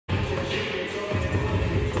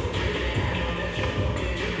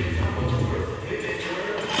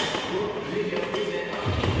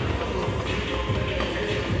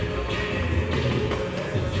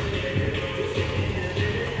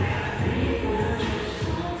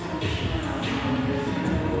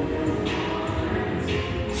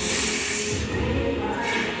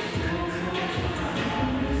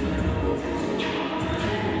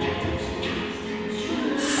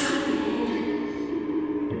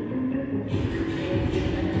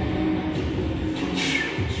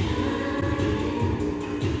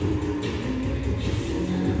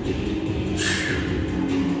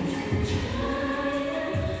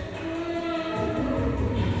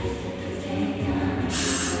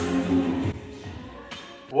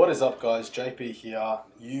is up, guys? JP here.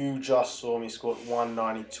 You just saw me squat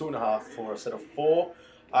 192.5 for a set of 4.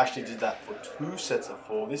 I actually did that for 2 sets of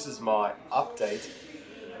 4. This is my update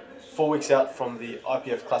 4 weeks out from the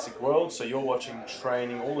IPF Classic World. So you're watching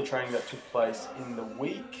training, all the training that took place in the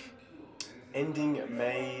week ending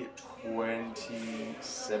May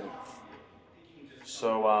 27th.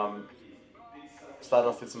 So started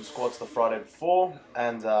off with some squats the Friday before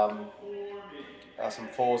and some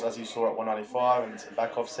fours as you saw at 195 and some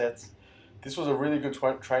back off sets. This was a really good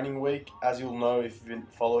training week. As you'll know if you've been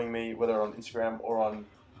following me, whether on Instagram or on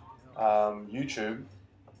YouTube,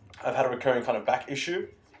 I've had a recurring kind of back issue,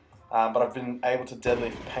 but I've been able to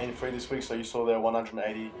deadlift pain-free this week. So you saw there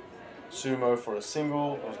 180 sumo for a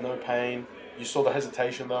single. There was no pain. You saw the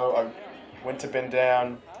hesitation though. I went to bend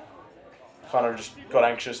down, kind of just got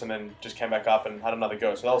anxious and then just came back up and had another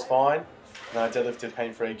go. So that was fine. And I deadlifted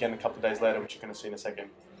pain-free again a couple of days later, which you're going to see in a second.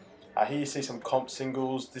 Here you see some comp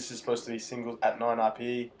singles. This is supposed to be singles at 9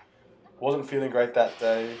 RPE. Wasn't feeling great that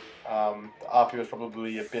day. The RPE was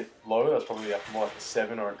probably a bit low. That was probably more like a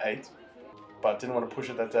 7 or an 8. But didn't want to push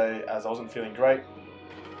it that day as I wasn't feeling great.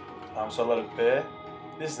 So I let it bear.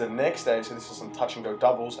 This is the next day, so this is some touch and go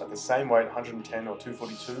doubles at the same weight, 110 or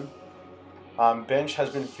 242. Bench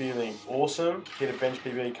has been feeling awesome. Hit a bench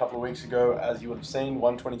PB a couple of weeks ago, as you would have seen,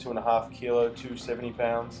 122.5 kilo, 270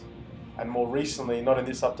 pounds. And more recently, not in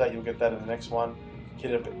this update, you'll get that in the next one,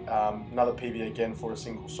 hit another PB again for a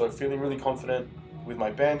single. So feeling really confident with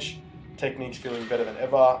my bench, techniques feeling better than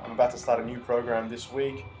ever. I'm about to start a new program this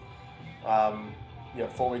week.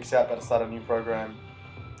 4 weeks out, about to start a new program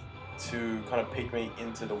to kind of peak me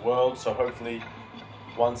into the world. So hopefully,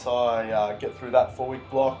 once I get through that 4-week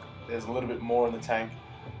block, there's a little bit more in the tank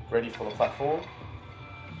ready for the platform.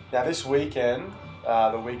 Now this weekend,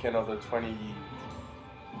 the weekend of the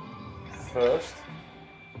 21st,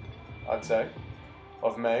 I'd say,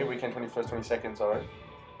 of May, weekend 21st, 22nd, sorry,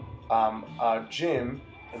 our gym,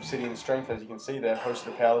 Obsidian Strength, as you can see there, hosted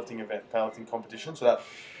a powerlifting event, powerlifting competition. So that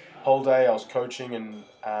whole day I was coaching and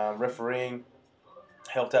refereeing,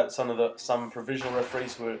 helped out some provisional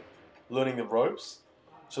referees who were learning the ropes.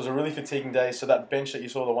 So it was a really fatiguing day. So that bench that you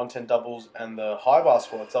saw, the 110 doubles and the high bar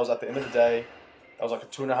squats, that was at the end of the day. That was like a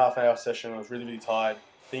 2.5 hour session. I was really, really tired.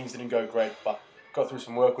 Things didn't go great, but got through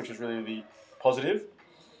some work, which was really, really positive.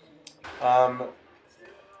 Now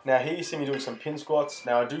here you see me doing some pin squats.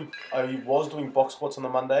 Now I was doing box squats on the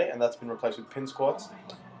Monday, and that's been replaced with pin squats.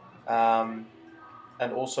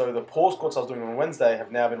 And also the pause squats I was doing on Wednesday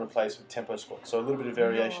have now been replaced with tempo squats. So a little bit of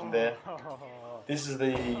variation there. This is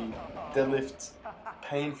the deadlift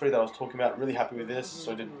pain-free that I was talking about. Really happy with this.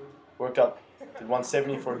 So I did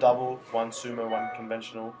 170 for a double, 1 sumo, 1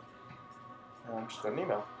 conventional. Just got an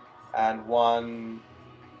email. And 1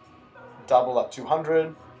 double at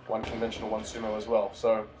 200, 1 conventional, 1 sumo as well.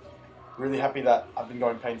 So really happy that I've been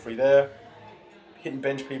going pain-free there. Hitting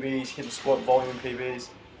bench PBs, hitting squat volume PBs.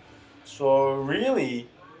 So really,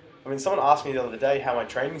 I mean, someone asked me the other day how my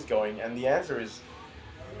training's going, and the answer is,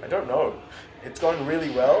 I don't know. It's going really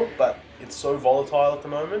well, but it's so volatile at the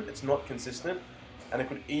moment. It's not consistent, and it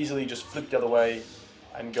could easily just flip the other way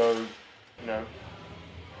and go,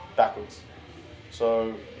 backwards.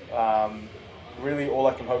 So really all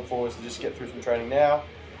I can hope for is to just get through some training now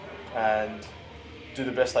and do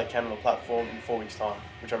the best I can on the platform in 4 weeks' time,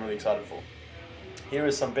 which I'm really excited for. Here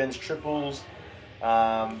is some bench triples.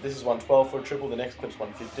 This is 112 for a triple. The next clip's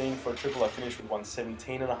 115 for a triple. I finished with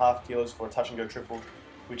 117.5 kilos for a touch and go triple,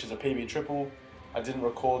 which is a PB triple. I didn't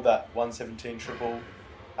record that 117 triple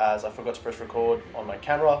as I forgot to press record on my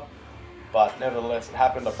camera, but nevertheless it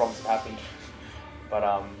happened. I promise it happened. But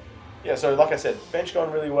yeah, so like I said, bench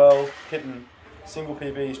going really well, hitting single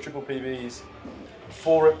PBs, triple PBs,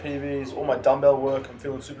 4-rep PBs, all my dumbbell work. I'm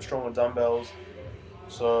feeling super strong on dumbbells.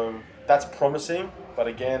 So that's promising, but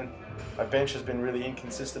again, my bench has been really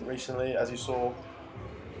inconsistent recently. As you saw,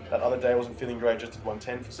 that other day I wasn't feeling great, just did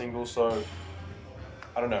 110 for singles, so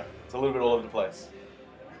I don't know. It's a little bit all over the place.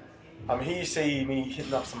 Here you see me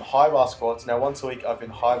hitting up some high bar squats. Now once a week I've been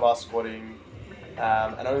high bar squatting,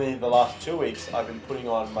 and only the last 2 weeks I've been putting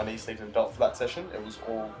on my knee sleeves and belt for that session. It was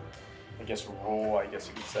all, I guess, raw, I guess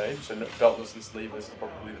you could say. So beltless and sleeveless is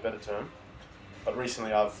probably the better term. But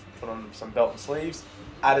recently I've put on some belt and sleeves,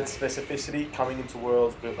 added specificity coming into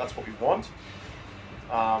Worlds, that's what we want.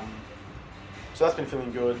 So that's been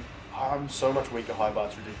feeling good. I'm so much weaker high bar,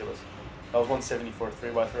 it's ridiculous. That was 170 for a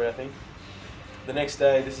 3x3, I think. The next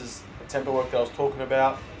day, this is the tempo work that I was talking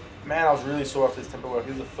about. Man, I was really sore after this tempo work.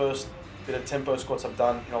 This is the first bit of tempo squats I've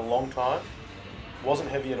done in a long time. Wasn't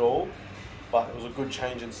heavy at all, but it was a good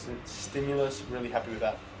change in stimulus. Really happy with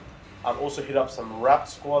that. I've also hit up some wrapped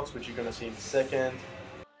squats, which you're going to see in a second.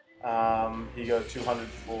 Here you go, 200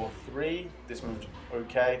 for 3. This moved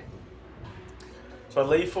okay. So I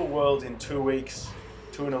leave for Worlds in 2 weeks,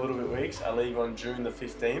 2 and a little bit weeks. I leave on June the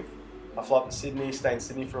 15th. I fly up to Sydney, stay in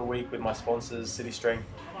Sydney for a week with my sponsors, City Strength,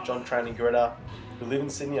 John Tran and Greta, who live in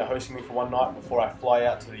Sydney, are hosting me for one night before I fly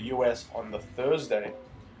out to the US on the Thursday.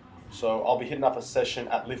 So I'll be hitting up a session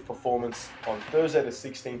at Lift Performance on Thursday the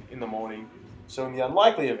 16th in the morning. So in the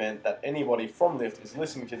unlikely event that anybody from Lift is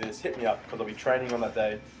listening to this, hit me up because I'll be training on that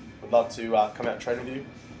day. Would love to come out and train with you.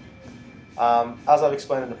 As I've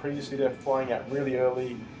explained in the previous video, flying out really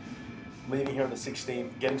early, leaving here on the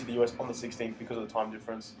 16th, getting to the US on the 16th because of the time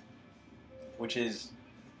difference, which is,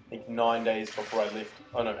 I think, 9 days before I lift.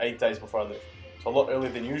 Oh no, 8 days before I lift. So a lot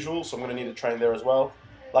earlier than usual, so I'm going to need to train there as well.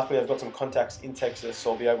 Luckily, I've got some contacts in Texas,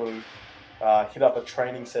 so I'll be able to hit up a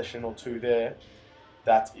training session or 2 there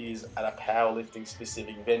that is at a powerlifting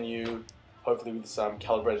specific venue, hopefully with some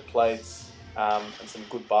calibrated plates and some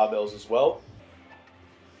good barbells as well.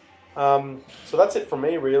 So that's it from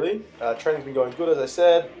me, really. Training's been going good, as I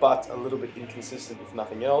said, but a little bit inconsistent if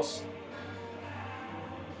nothing else.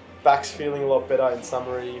 Back's feeling a lot better in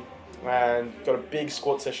summary, and got a big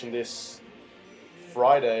squat session this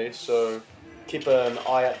Friday, so keep an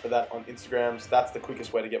eye out for that on Instagram. So that's the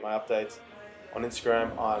quickest way to get my updates. On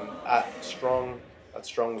Instagram, I'm at strong, that's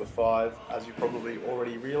strong with a 5, as you probably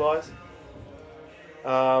already realize.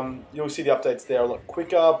 You'll see the updates there a lot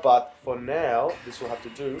quicker, but for now, this will have to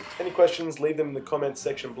do. Any questions, leave them in the comments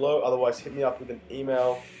section below. Otherwise, hit me up with an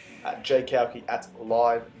email at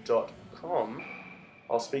jkauki@live.com.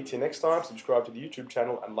 I'll speak to you next time. Subscribe to the YouTube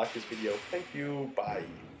channel and like this video. Thank you. Bye.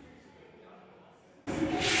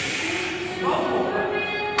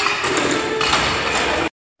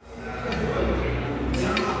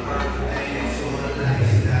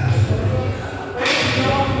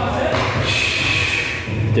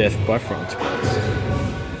 Death by front squats.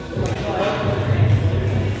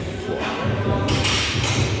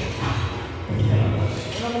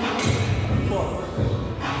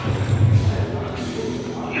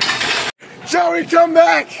 Joey, come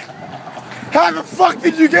back! How the fuck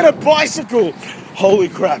did you get a bicycle? Holy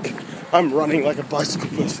crap, I'm running like a bicycle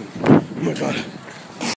person. Oh my god.